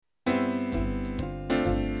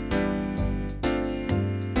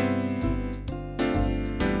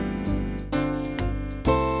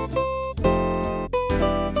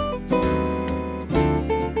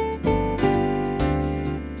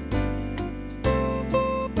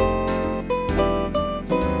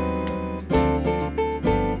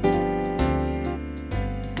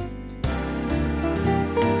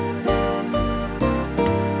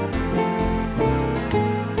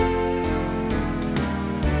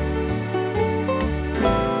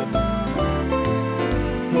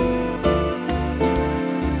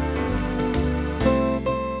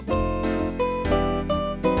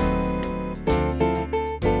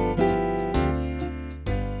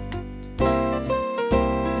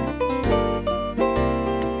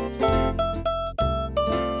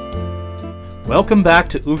Welcome back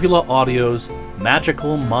to Uvula Audio's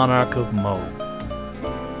Magical Monarch of Mo.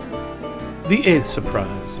 The 8th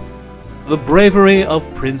surprise. The bravery of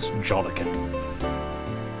Prince Jollikin.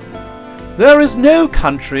 There is no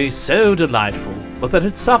country so delightful but that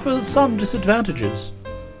it suffers some disadvantages,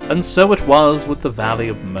 and so it was with the Valley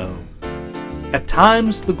of Mo. At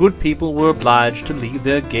times the good people were obliged to leave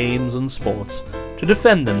their games and sports to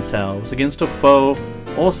defend themselves against a foe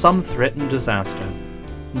or some threatened disaster.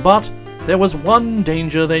 But there was one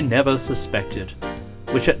danger they never suspected,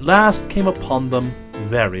 which at last came upon them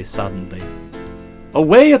very suddenly.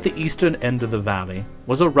 Away at the eastern end of the valley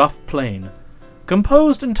was a rough plain,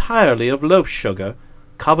 composed entirely of loaf sugar,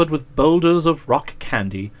 covered with boulders of rock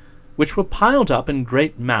candy, which were piled up in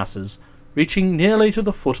great masses, reaching nearly to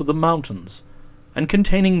the foot of the mountains, and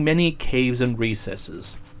containing many caves and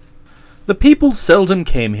recesses. The people seldom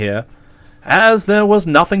came here, as there was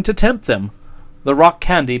nothing to tempt them, the rock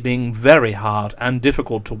candy being very hard and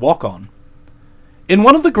difficult to walk on. In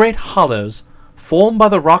one of the great hollows, formed by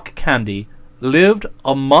the rock candy, lived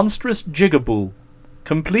a monstrous jigaboo,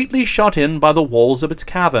 completely shut in by the walls of its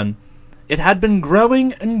cavern. It had been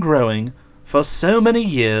growing and growing for so many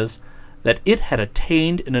years that it had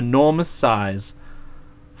attained an enormous size.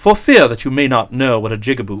 For fear that you may not know what a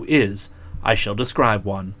jigaboo is, I shall describe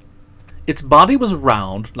one. Its body was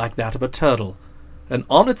round like that of a turtle, and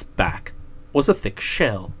on its back was a thick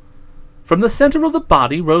shell. From the center of the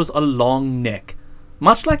body rose a long neck,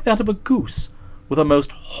 much like that of a goose, with a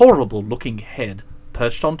most horrible-looking head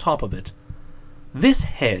perched on top of it. This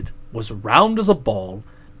head was round as a ball,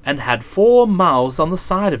 and had 4 mouths on the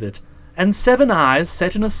side of it, and 7 eyes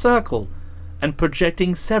set in a circle, and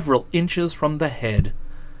projecting several inches from the head.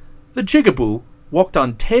 The jigaboo walked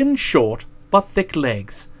on 10 short but thick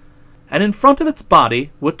legs, and in front of its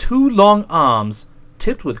body were 2 long arms,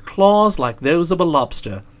 tipped with claws like those of a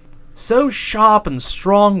lobster. So sharp and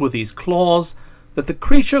strong were these claws that the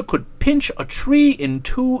creature could pinch a tree in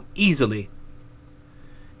 2 easily.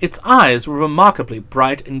 Its eyes were remarkably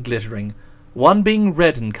bright and glittering, one being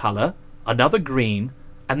red in color, another green,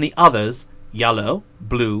 and the others yellow,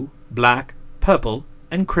 blue, black, purple,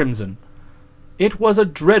 and crimson. It was a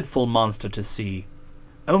dreadful monster to see,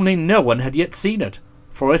 only no one had yet seen it,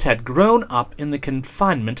 for it had grown up in the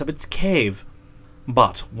confinement of its cave.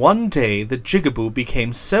 But one day the jigaboo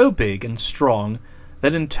became so big and strong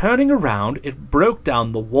that in turning around it broke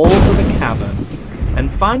down the walls of the cavern,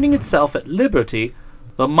 and finding itself at liberty,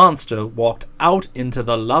 the monster walked out into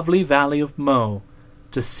the lovely Valley of Mo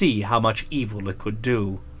to see how much evil it could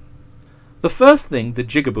do. The first thing the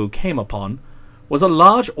jigaboo came upon was a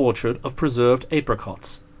large orchard of preserved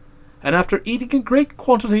apricots, and after eating a great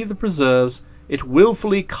quantity of the preserves, it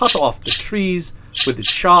wilfully cut off the trees with its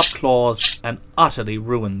sharp claws and utterly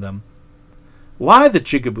ruined them. Why the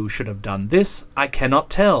jigaboo should have done this, I cannot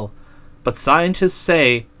tell, but scientists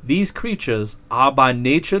say these creatures are by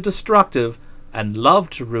nature destructive and love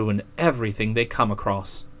to ruin everything they come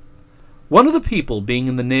across. One of the people being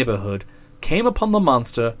in the neighborhood came upon the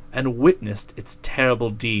monster and witnessed its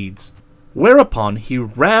terrible deeds, whereupon he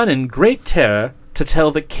ran in great terror to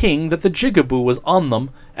tell the king that the jigaboo was on them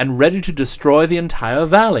and ready to destroy the entire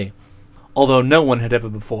valley. Although no one had ever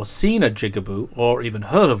before seen a jigaboo or even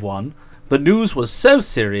heard of one, the news was so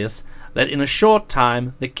serious that in a short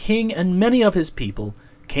time the king and many of his people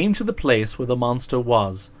came to the place where the monster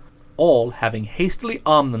was, all having hastily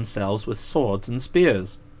armed themselves with swords and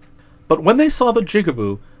spears. But when they saw the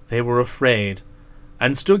jigaboo, they were afraid,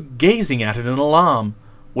 and stood gazing at it in alarm,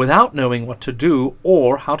 without knowing what to do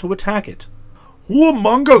or how to attack it. "Who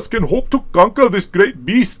among us can hope to conquer this great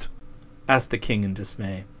beast?" asked the king in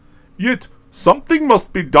dismay. "Yet something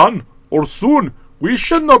must be done, or soon we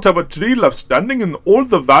shall not have a tree left standing in all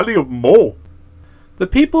the Valley of Mo." The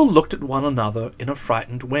people looked at one another in a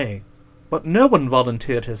frightened way, but no one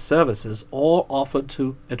volunteered his services or offered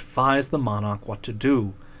to advise the monarch what to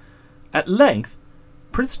do. At length,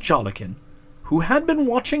 Prince Jollikin, who had been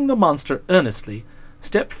watching the monster earnestly,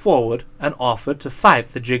 stepped forward and offered to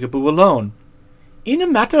fight the jigaboo alone. "In a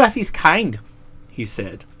matter of his kind," he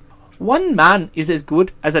said, "one man is as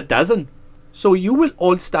good as a dozen, so you will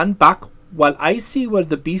all stand back while I see where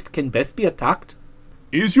the beast can best be attacked."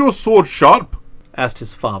 "Is your sword sharp?" asked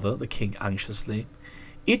his father, the king, anxiously.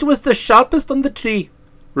 "It was the sharpest on the tree,"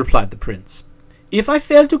 replied the prince. "If I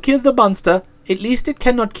fail to kill the monster, at least it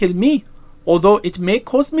cannot kill me, although it may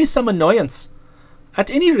cause me some annoyance.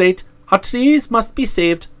 At any rate, our trees must be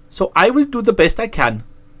saved, so I will do the best I can."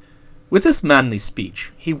 With this manly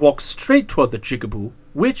speech, he walked straight toward the jigaboo,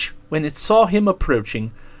 which, when it saw him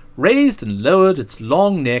approaching, raised and lowered its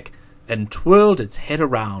long neck and twirled its head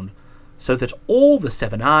around, so that all the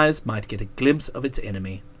 7 eyes might get a glimpse of its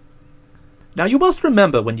enemy. Now you must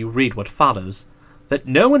remember when you read what follows, that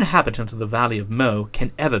no inhabitant of the Valley of Mo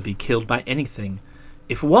can ever be killed by anything.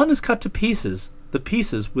 If one is cut to pieces, the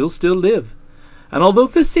pieces will still live. And although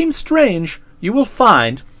this seems strange, you will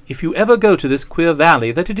find, if you ever go to this queer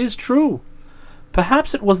valley, that it is true.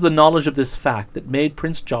 Perhaps it was the knowledge of this fact that made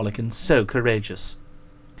Prince Jollikin so courageous.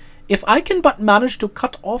 "If I can but manage to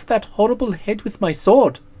cut off that horrible head with my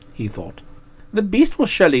sword," he thought, "the beast will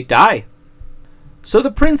surely die." So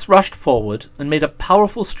the prince rushed forward and made a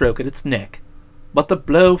powerful stroke at its neck, but the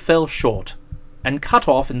blow fell short, and cut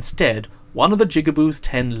off instead one of the Jigaboo's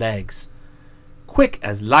 10 legs. Quick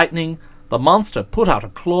as lightning, the monster put out a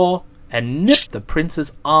claw and nipped the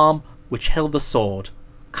prince's arm which held the sword,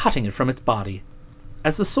 cutting it from its body.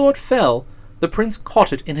 As the sword fell, the prince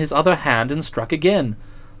caught it in his other hand and struck again,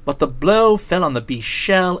 but the blow fell on the beast's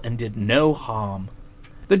shell and did no harm.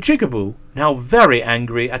 The Jigaboo, now very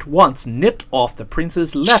angry, at once nipped off the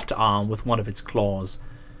prince's left arm with one of its claws,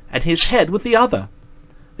 and his head with the other.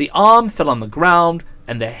 The arm fell on the ground,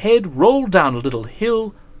 and the head rolled down a little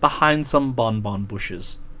hill behind some bonbon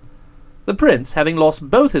bushes. The prince, having lost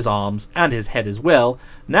both his arms and his head as well,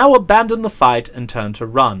 now abandoned the fight and turned to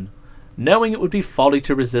run, knowing it would be folly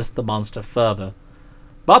to resist the monster further.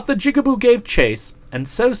 But the Jigaboo gave chase, and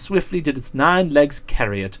so swiftly did its 9 legs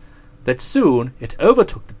carry it, that soon it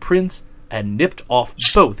overtook the prince and nipped off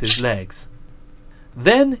both his legs.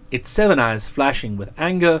 Then, its 7 eyes flashing with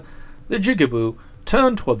anger, the Jigaboo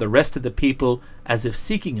turned toward the rest of the people as if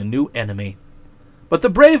seeking a new enemy. But the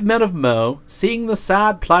brave men of Mo, seeing the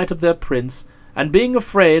sad plight of their prince, and being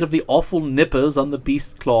afraid of the awful nippers on the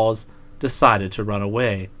beast's claws, decided to run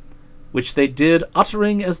away, which they did,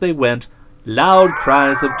 uttering as they went loud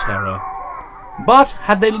cries of terror. But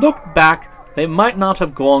had they looked back, they might not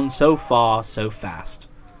have gone so far so fast.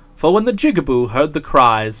 For when the Jigaboo heard the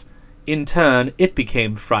cries, in turn it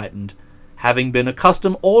became frightened, having been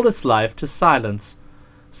accustomed all its life to silence,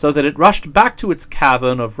 so that it rushed back to its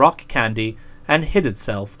cavern of rock candy and hid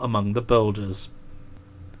itself among the boulders.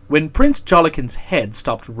 When Prince Jollikin's head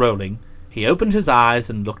stopped rolling, he opened his eyes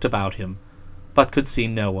and looked about him, but could see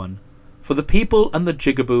no one, for the people and the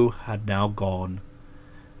Jigaboo had now gone.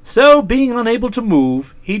 So, being unable to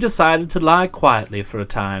move, he decided to lie quietly for a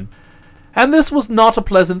time, and this was not a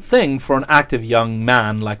pleasant thing for an active young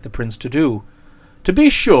man like the prince to do. To be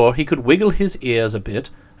sure, he could wiggle his ears a bit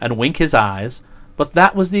and wink his eyes, but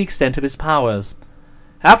that was the extent of his powers.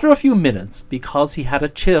 After a few minutes, because he had a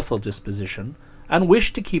cheerful disposition and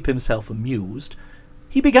wished to keep himself amused,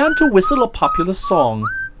 he began to whistle a popular song,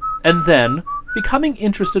 and then, becoming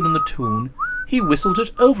interested in the tune, he whistled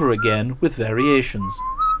it over again with variations.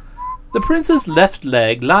 The prince's left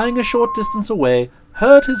leg, lying a short distance away,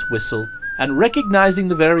 heard his whistle, and recognizing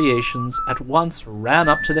the variations, at once ran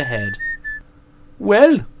up to the head.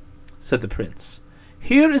 "Well," said the prince,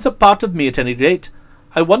 "here is a part of me at any rate.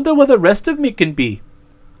 I wonder where the rest of me can be."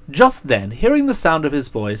 Just then, hearing the sound of his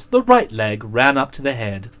voice, the right leg ran up to the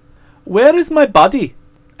head. "Where is my body?"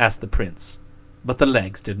 asked the prince, but the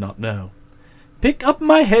legs did not know. "Pick up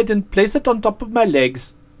my head and place it on top of my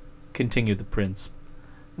legs," continued the prince.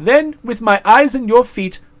 "Then, with my eyes and your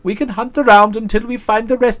feet, we can hunt around until we find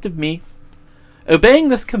the rest of me." Obeying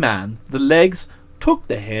this command, the legs took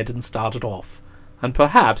the head and started off, and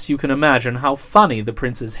perhaps you can imagine how funny the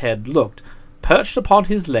prince's head looked, perched upon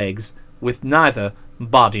his legs, with neither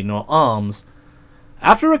body nor arms.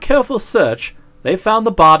 After a careful search, they found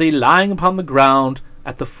the body lying upon the ground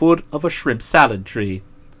at the foot of a shrimp salad tree.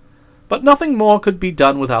 But nothing more could be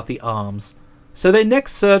done without the arms, so they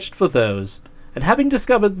next searched for those, and having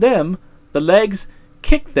discovered them, the legs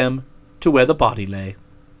kicked them to where the body lay.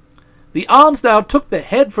 The arms now took the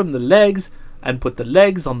head from the legs and put the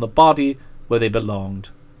legs on the body where they belonged.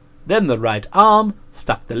 Then the right arm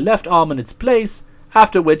stuck the left arm in its place,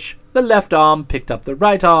 after which the left arm picked up the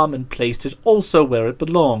right arm and placed it also where it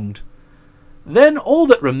belonged. Then all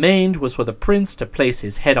that remained was for the prince to place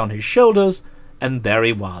his head on his shoulders, and there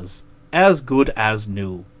he was, as good as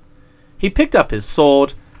new. He picked up his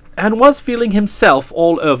sword, and was feeling himself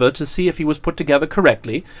all over to see if he was put together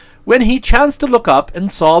correctly, when he chanced to look up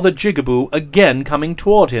and saw the Jigaboo again coming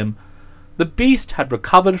toward him. The beast had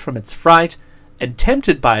recovered from its fright, and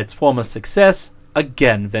tempted by its former success,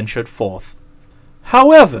 again ventured forth.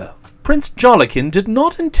 However, Prince Jollikin did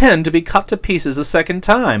not intend to be cut to pieces a second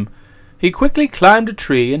time. He quickly climbed a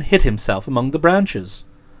tree and hid himself among the branches.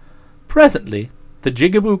 Presently, the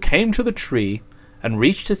Jigaboo came to the tree and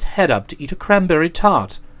reached his head up to eat a cranberry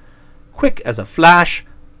tart. Quick as a flash,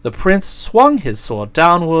 the prince swung his sword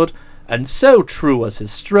downward, and so true was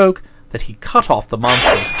his stroke that he cut off the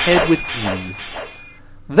monster's head with ease.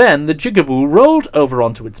 Then the jigaboo rolled over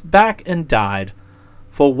onto its back and died,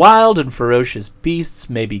 for wild and ferocious beasts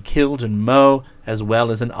may be killed in Mo as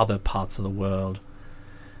well as in other parts of the world.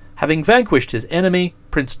 Having vanquished his enemy,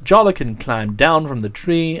 Prince Jollikin climbed down from the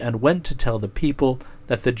tree and went to tell the people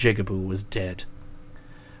that the jigaboo was dead.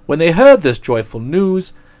 When they heard this joyful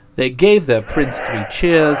news, they gave their prince 3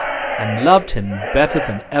 cheers and loved him better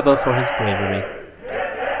than ever for his bravery.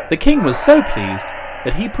 The king was so pleased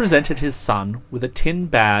that he presented his son with a tin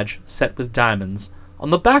badge set with diamonds, on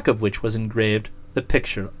the back of which was engraved the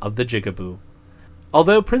picture of the jigaboo.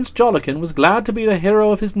 Although Prince Jollikin was glad to be the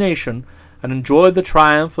hero of his nation and enjoyed the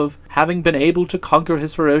triumph of having been able to conquer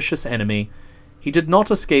his ferocious enemy, he did not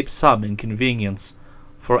escape some inconvenience,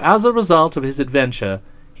 for as a result of his adventure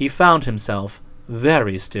he found himself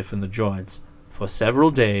very stiff in the joints for several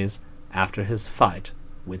days after his fight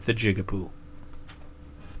with the jigaboo.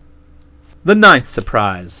 The 9th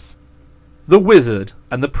surprise. The Wizard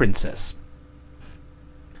and the Princess.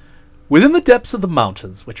 Within the depths of the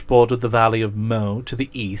mountains which bordered the valley of Mo to the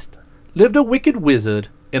east lived a wicked wizard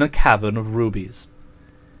in a cavern of rubies.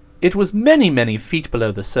 It was many, many feet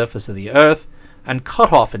below the surface of the earth, and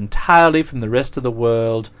cut off entirely from the rest of the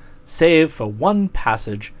world, save for one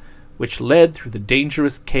passage which led through the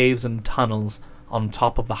dangerous caves and tunnels on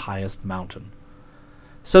top of the highest mountain.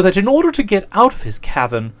 So that in order to get out of his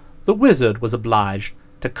cavern, the wizard was obliged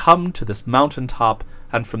to come to this mountain top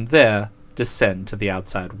and from there descend to the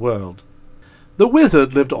outside world. The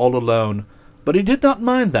wizard lived all alone, but he did not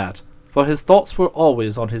mind that, for his thoughts were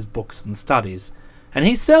always on his books and studies, and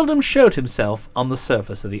he seldom showed himself on the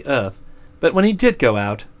surface of the earth. But when he did go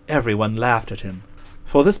out, everyone laughed at him,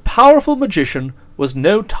 for this powerful magician was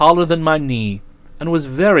no taller than my knee, and was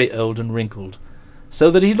very old and wrinkled, so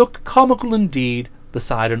that he looked comical indeed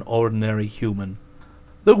beside an ordinary human.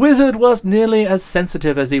 The wizard was nearly as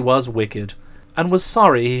sensitive as he was wicked, and was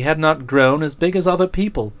sorry he had not grown as big as other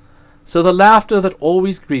people, so the laughter that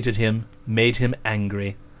always greeted him made him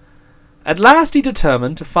angry. At last he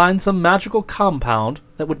determined to find some magical compound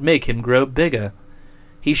that would make him grow bigger.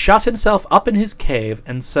 He shut himself up in his cave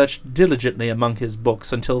and searched diligently among his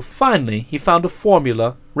books until finally he found a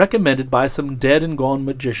formula recommended by some dead and gone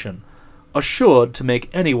magician, assured to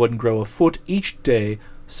make anyone grow a foot each day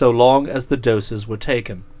so long as the doses were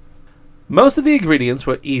taken. Most of the ingredients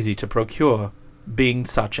were easy to procure, being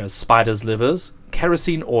such as spiders' livers,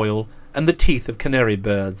 kerosene oil, and the teeth of canary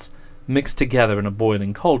birds, mixed together in a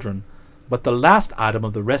boiling cauldron, but the last item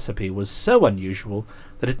of the recipe was so unusual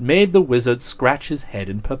that it made the wizard scratch his head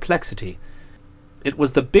in perplexity. It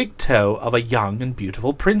was the big toe of a young and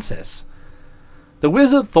beautiful princess. The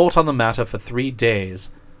wizard thought on the matter for 3 days,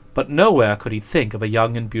 but nowhere could he think of a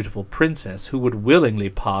young and beautiful princess who would willingly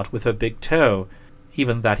part with her big toe,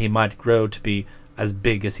 even that he might grow to be as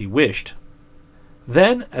big as he wished.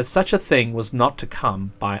 Then, as such a thing was not to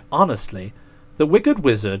come by honestly, the wicked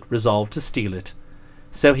wizard resolved to steal it.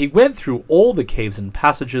 So he went through all the caves and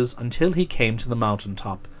passages until he came to the mountain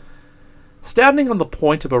top. Standing on the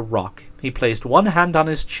point of a rock, he placed one hand on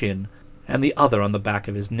his chin and the other on the back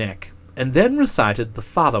of his neck, and then recited the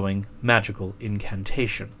following magical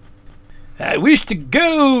incantation. "I wish to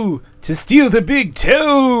go to steal the big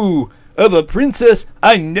toe of a princess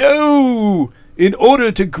I know, in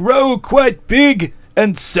order to grow quite big,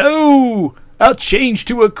 and so I'll change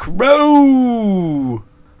to a crow."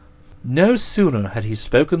 No sooner had he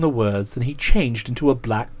spoken the words than he changed into a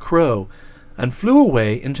black crow, and flew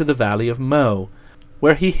away into the valley of Mo,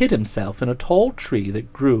 where he hid himself in a tall tree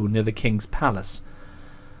that grew near the king's palace.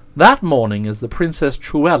 That morning, as the Princess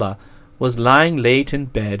Truella was lying late in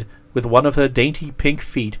bed with one of her dainty pink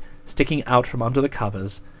feet sticking out from under the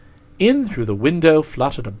covers, in through the window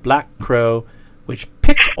fluttered a black crow, which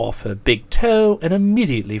picked off her big toe and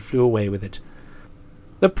immediately flew away with it.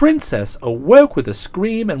 The princess awoke with a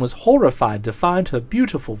scream and was horrified to find her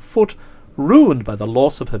beautiful foot ruined by the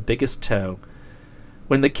loss of her biggest toe.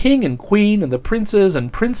 When the king and queen and the princes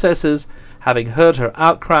and princesses, having heard her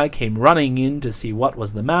outcry, came running in to see what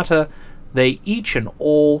was the matter, they each and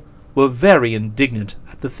all were very indignant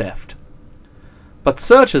at the theft. But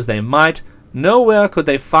search as they might, nowhere could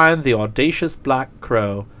they find the audacious black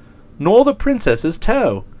crow, nor the princess's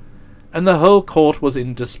toe, and the whole court was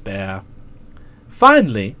in despair.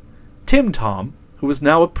 Finally, Tim Tom, who was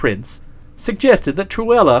now a prince, suggested that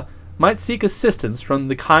Truella might seek assistance from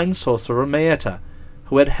the kind sorcerer Maeta,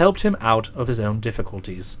 who had helped him out of his own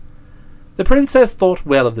difficulties. The princess thought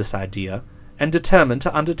well of this idea, and determined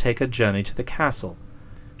to undertake a journey to the castle.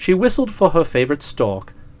 She whistled for her favorite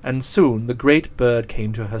stork, and soon the great bird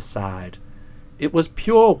came to her side. It was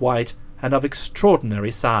pure white and of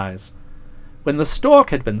extraordinary size. When the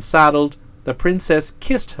stork had been saddled, the princess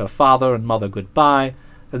kissed her father and mother goodbye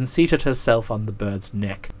and seated herself on the bird's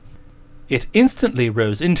neck. It instantly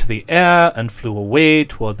rose into the air and flew away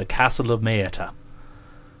toward the castle of Maeta.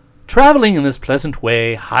 Traveling in this pleasant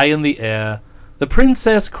way high in the air, the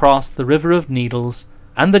princess crossed the river of needles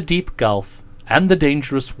and the deep gulf and the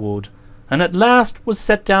dangerous wood, and at last was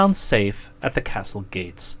set down safe at the castle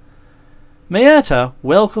gates. Maeta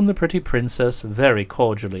welcomed the pretty princess very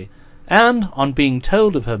cordially, and, on being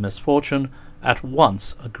told of her misfortune, at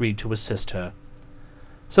once agreed to assist her.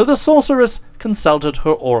 So the sorceress consulted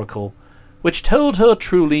her oracle, which told her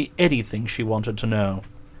truly anything she wanted to know.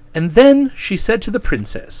 And then she said to the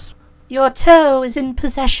princess, "Your toe is in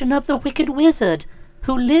possession of the wicked wizard,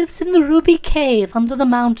 who lives in the ruby cave under the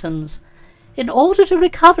mountains. In order to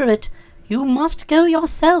recover it, you must go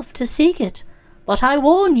yourself to seek it. But I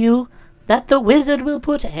warn you that the wizard will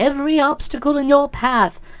put every obstacle in your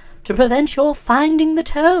path to prevent your finding the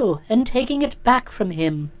toe and taking it back from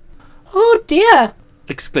him." "Oh dear!"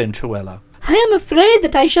 exclaimed Truella. "I am afraid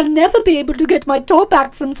that I shall never be able to get my toe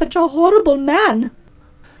back from such a horrible man."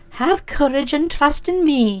 "Have courage and trust in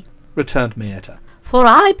me," returned Maeta, "for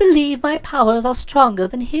I believe my powers are stronger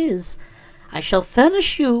than his. I shall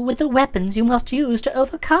furnish you with the weapons you must use to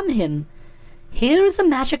overcome him. Here is a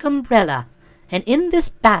magic umbrella, and in this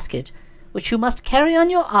basket, which you must carry on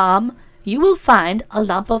your arm, you will find a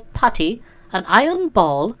lump of putty, an iron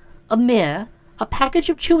ball, a mirror, a package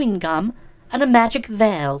of chewing gum, and a magic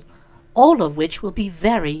veil, all of which will be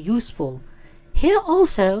very useful. Here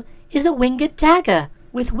also is a winged dagger,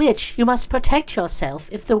 with which you must protect yourself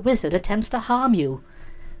if the wizard attempts to harm you.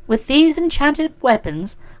 With these enchanted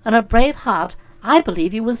weapons and a brave heart, I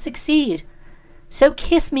believe you will succeed. So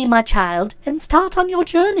kiss me, my child, and start on your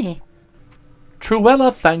journey."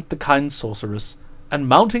 Truella thanked the kind sorceress, and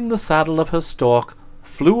mounting the saddle of her stork,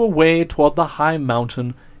 flew away toward the high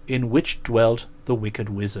mountain in which dwelt the wicked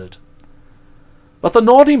wizard. But the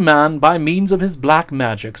naughty man, by means of his black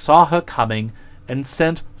magic, saw her coming, and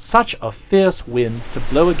sent such a fierce wind to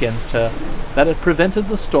blow against her that it prevented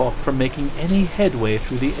the stork from making any headway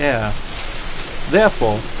through the air.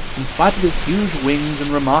 Therefore, in spite of his huge wings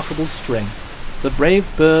and remarkable strength, the brave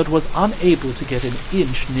bird was unable to get an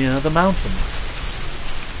inch near the mountain.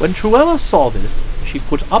 When Truella saw this, she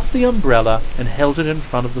put up the umbrella and held it in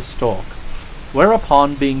front of the stork,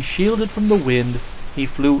 whereupon, being shielded from the wind, he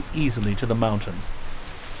flew easily to the mountain.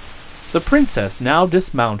 The princess now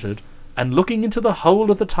dismounted, and looking into the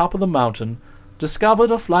hole at the top of the mountain, discovered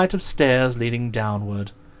a flight of stairs leading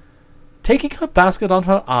downward. Taking her basket on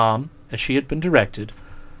her arm, as she had been directed,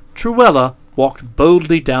 Truella walked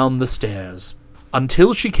boldly down the stairs,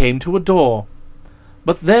 until she came to a door.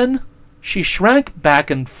 But then she shrank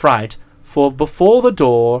back in fright, for before the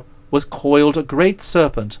door was coiled a great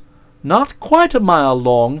serpent, not quite a mile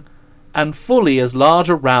long, and fully as large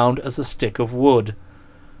around as a stick of wood.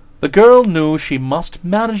 The girl knew she must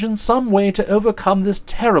manage in some way to overcome this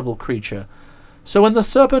terrible creature, so when the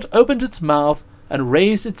serpent opened its mouth and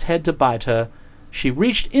raised its head to bite her, she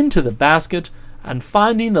reached into the basket, and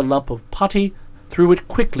finding the lump of putty, threw it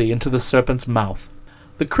quickly into the serpent's mouth.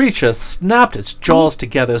 The creature snapped its jaws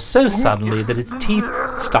together so suddenly that its teeth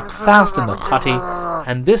stuck fast in the putty,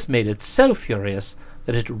 and this made it so furious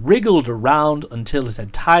that it wriggled around until it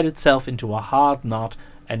had tied itself into a hard knot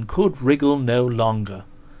and could wriggle no longer.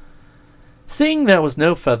 Seeing there was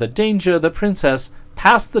no further danger, the princess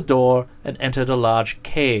passed the door and entered a large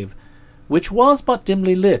cave, which was but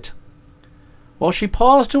dimly lit. While she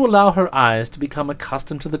paused to allow her eyes to become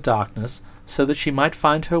accustomed to the darkness so that she might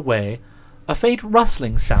find her way, a faint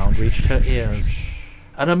rustling sound reached her ears,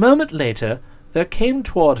 and a moment later there came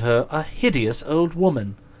toward her a hideous old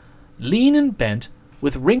woman, lean and bent,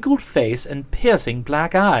 with wrinkled face and piercing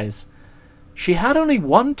black eyes. She had only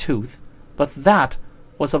one tooth, but that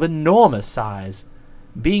was of enormous size,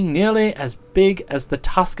 being nearly as big as the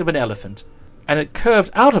tusk of an elephant, and it curved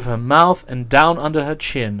out of her mouth and down under her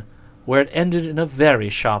chin, where it ended in a very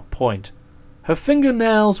sharp point. Her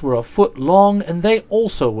fingernails were a foot long, and they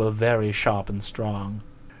also were very sharp and strong.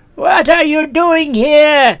 "What are you doing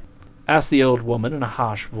here?" asked the old woman in a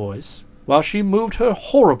harsh voice, while she moved her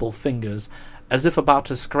horrible fingers as if about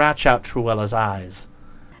to scratch out Truella's eyes.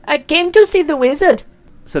 "I came to see the wizard,"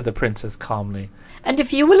 said the princess calmly. "and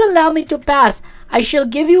if you will allow me to pass, I shall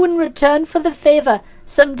give you in return for the favor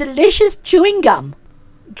some delicious chewing gum."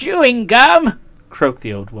 "Chewing gum?" croaked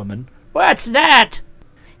the old woman. "What's that?"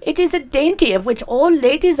 "It is a dainty of which all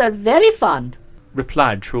ladies are very fond,"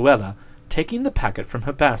 replied Truella, taking the packet from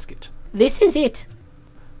her basket. "This is it."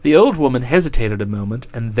 The old woman hesitated a moment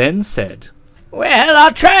and then said, "Well,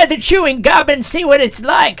 I'll try the chewing gum and see what it's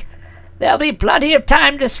like. There'll be plenty of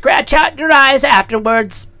time to scratch out your eyes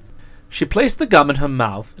afterwards. She placed the gum in her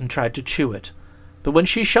mouth and tried to chew it, but when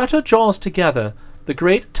she shut her jaws together, the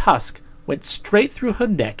great tusk went straight through her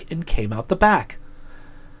neck and came out the back.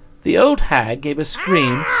 The old hag gave a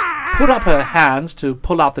scream, put up her hands to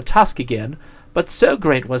pull out the tusk again, but so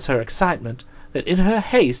great was her excitement that in her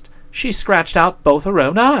haste she scratched out both her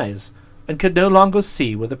own eyes, and could no longer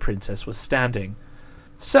see where the princess was standing.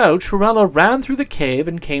 So Truella ran through the cave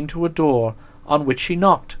and came to a door, on which she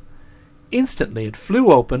knocked. Instantly it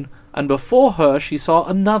flew open, and before her she saw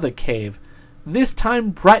another cave, this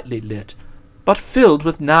time brightly lit, but filled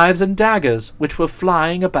with knives and daggers, which were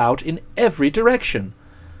flying about in every direction.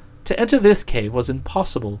 To enter this cave was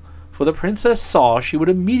impossible, for the princess saw she would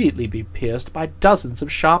immediately be pierced by dozens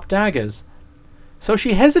of sharp daggers. So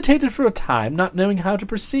she hesitated for a time, not knowing how to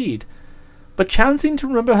proceed, but chancing to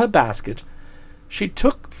remember her basket, she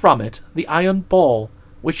took from it the iron ball,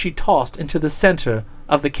 which she tossed into the center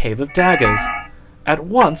of the cave of daggers. At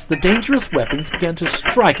once the dangerous weapons began to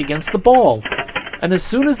strike against the ball, and as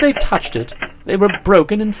soon as they touched it, they were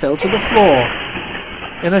broken and fell to the floor.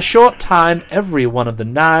 In a short time every one of the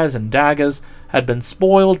knives and daggers had been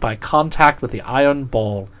spoiled by contact with the iron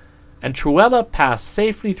ball, and Truella passed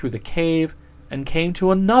safely through the cave and came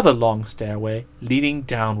to another long stairway leading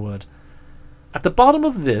downward. At the bottom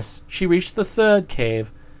of this she reached the third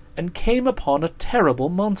cave, and came upon a terrible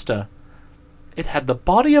monster. It had the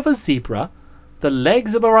body of a zebra, the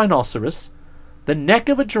legs of a rhinoceros, the neck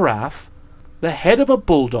of a giraffe, the head of a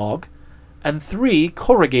bulldog, and 3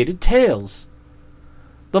 corrugated tails.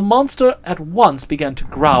 The monster at once began to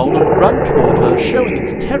growl and run toward her, showing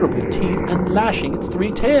its terrible teeth and lashing its 3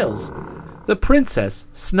 tails. The princess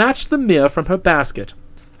snatched the mirror from her basket,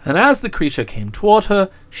 and as the creature came toward her,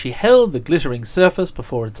 she held the glittering surface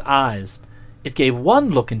before its eyes. It gave one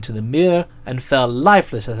look into the mirror and fell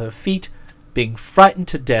lifeless at her feet, being frightened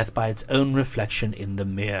to death by its own reflection in the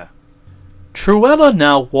mirror. Truella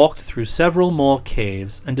now walked through several more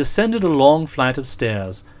caves and descended a long flight of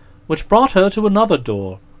stairs, which brought her to another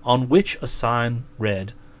door, on which a sign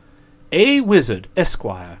read, A. Wizard,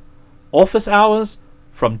 Esquire. Office hours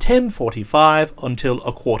from 10:45 until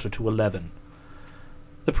 11:15.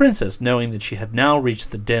 The princess, knowing that she had now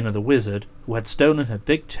reached the den of the wizard, who had stolen her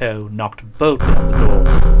big toe, knocked boldly on the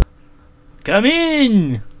door. "Come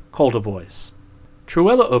in!" called a voice.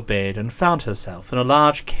 Truella obeyed and found herself in a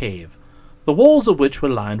large cave, the walls of which were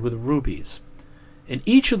lined with rubies. In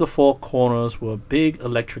each of the 4 corners were big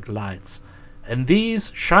electric lights, and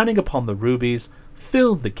these, shining upon the rubies,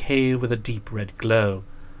 filled the cave with a deep red glow.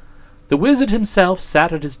 The wizard himself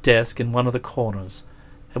sat at his desk in one of the corners,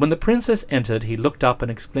 and when the princess entered he looked up and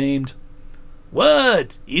exclaimed,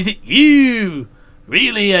 "What? Is it you?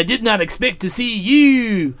 Really, I did not expect to see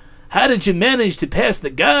you. How did you manage to pass the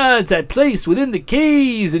guards I placed within the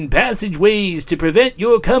caves and passageways to prevent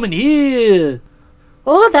your coming here?"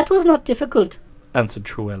 "Oh, that was not difficult," answered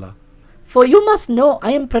Truella. "for you must know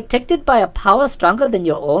I am protected by a power stronger than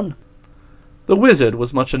your own." The wizard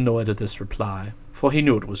was much annoyed at this reply, for he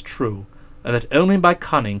knew it was true, and that only by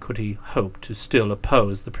cunning could he hope to still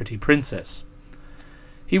oppose the pretty princess.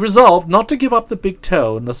 He resolved not to give up the big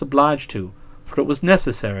toe unless obliged to, for it was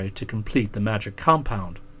necessary to complete the magic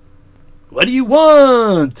compound. "What do you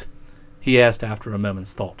want?" he asked after a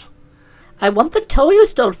moment's thought. "I want the toe you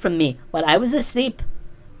stole from me while I was asleep."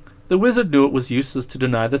 The wizard knew it was useless to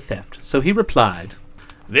deny the theft, so he replied,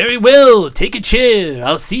 "Very well, take a chair.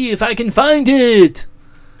 I'll see if I can find it."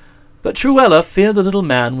 But Truella feared the little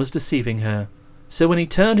man was deceiving her, so when he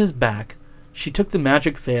turned his back, she took the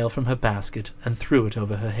magic veil from her basket and threw it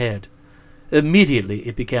over her head. Immediately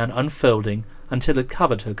it began unfolding until it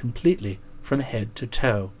covered her completely, from head to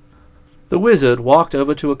toe. The wizard walked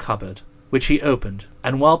over to a cupboard, which he opened,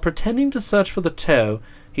 and while pretending to search for the toe,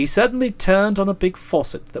 he suddenly turned on a big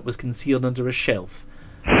faucet that was concealed under a shelf.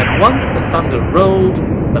 At once the thunder rolled,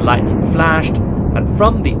 the lightning flashed, and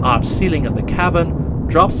from the arched ceiling of the cavern,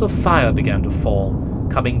 drops of fire began to fall,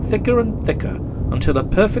 coming thicker and thicker, until a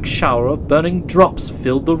perfect shower of burning drops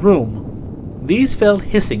filled the room. These fell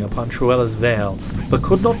hissing upon Truella's veil, but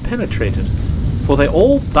could not penetrate it, for they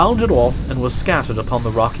all bounded off and were scattered upon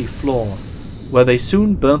the rocky floor, where they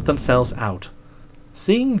soon burnt themselves out.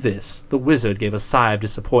 Seeing this, the wizard gave a sigh of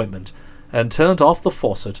disappointment, and turned off the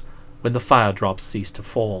faucet when the fire drops ceased to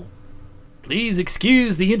fall. "Please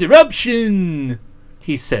excuse the interruption,"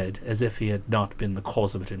 he said, as if he had not been the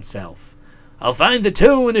cause of it himself. "I'll find the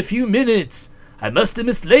toe in a few minutes. I must have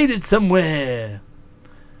mislaid it somewhere."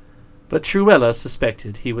 But Truella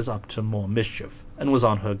suspected he was up to more mischief, and was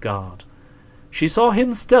on her guard. She saw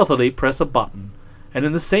him stealthily press a button, and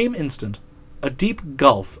in the same instant a deep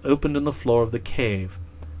gulf opened in the floor of the cave,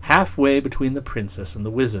 halfway between the princess and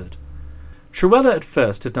the wizard. Truella at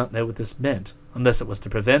first did not know what this meant, unless it was to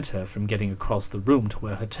prevent her from getting across the room to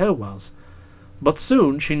where her toe was. But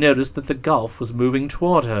soon she noticed that the gulf was moving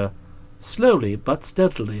toward her, slowly but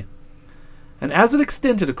steadily. And as it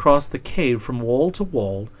extended across the cave from wall to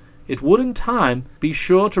wall, it would in time be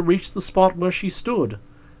sure to reach the spot where she stood,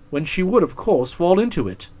 when she would of course fall into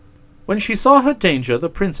it. When she saw her danger, the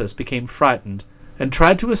princess became frightened, and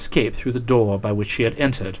tried to escape through the door by which she had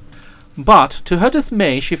entered. But, to her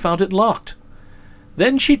dismay, she found it locked.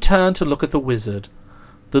 Then she turned to look at the wizard.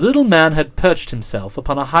 The little man had perched himself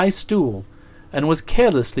upon a high stool, and was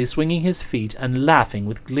carelessly swinging his feet and laughing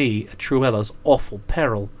with glee at Truella's awful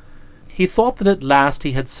peril. He thought that at last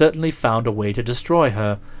he had certainly found a way to destroy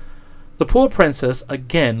her. The poor princess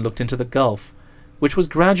again looked into the gulf, which was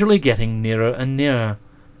gradually getting nearer and nearer,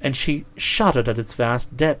 and she shuddered at its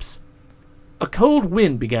vast depths. A cold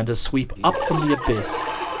wind began to sweep up from the abyss,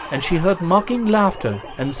 and she heard mocking laughter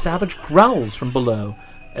and savage growls from below,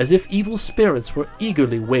 as if evil spirits were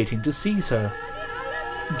eagerly waiting to seize her.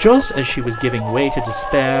 Just as she was giving way to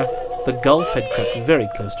despair, the gulf had crept very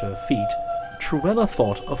close to her feet. Truella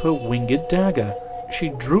thought of her winged dagger. She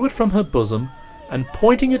drew it from her bosom, and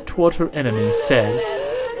pointing it toward her enemy, said,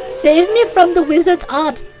 Save me from the wizard's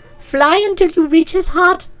art. Fly until you reach his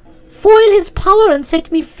heart. Foil his power and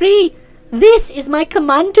set me free. This is my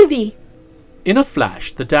command to thee. In a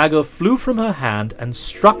flash, the dagger flew from her hand and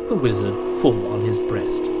struck the wizard full on his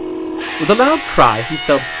breast. With a loud cry, he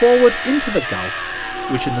fell forward into the gulf,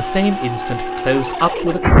 which in the same instant closed up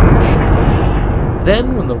with a crash.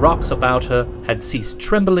 Then, when the rocks about her had ceased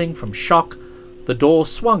trembling from shock, the door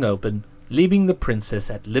swung open, leaving the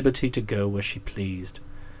princess at liberty to go where she pleased.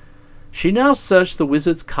 She now searched the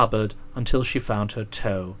wizard's cupboard until she found her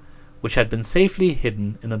toe, which had been safely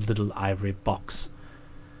hidden in a little ivory box.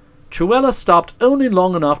 Truella stopped only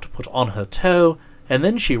long enough to put on her toe, and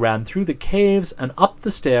then she ran through the caves and up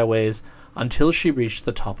the stairways until she reached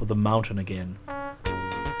the top of the mountain again.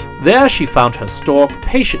 There she found her stork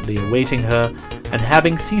patiently awaiting her, and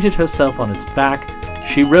having seated herself on its back,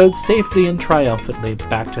 she rode safely and triumphantly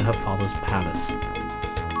back to her father's palace.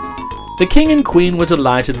 The king and queen were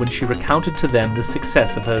delighted when she recounted to them the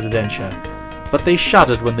success of her adventure, but they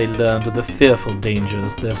shuddered when they learned of the fearful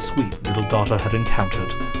dangers their sweet little daughter had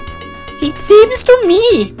encountered. It seems to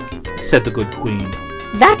me, said the good queen,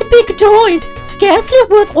 that big toe is scarcely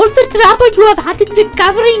worth all the trouble you have had in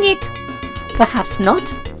recovering it. Perhaps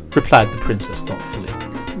not, replied the princess thoughtfully.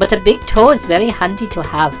 But a big toe is very handy to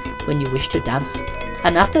have when you wish to dance.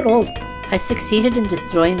 And after all, I succeeded in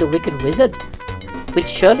destroying the wicked wizard, which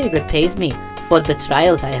surely repays me for the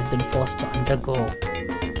trials I have been forced to undergo.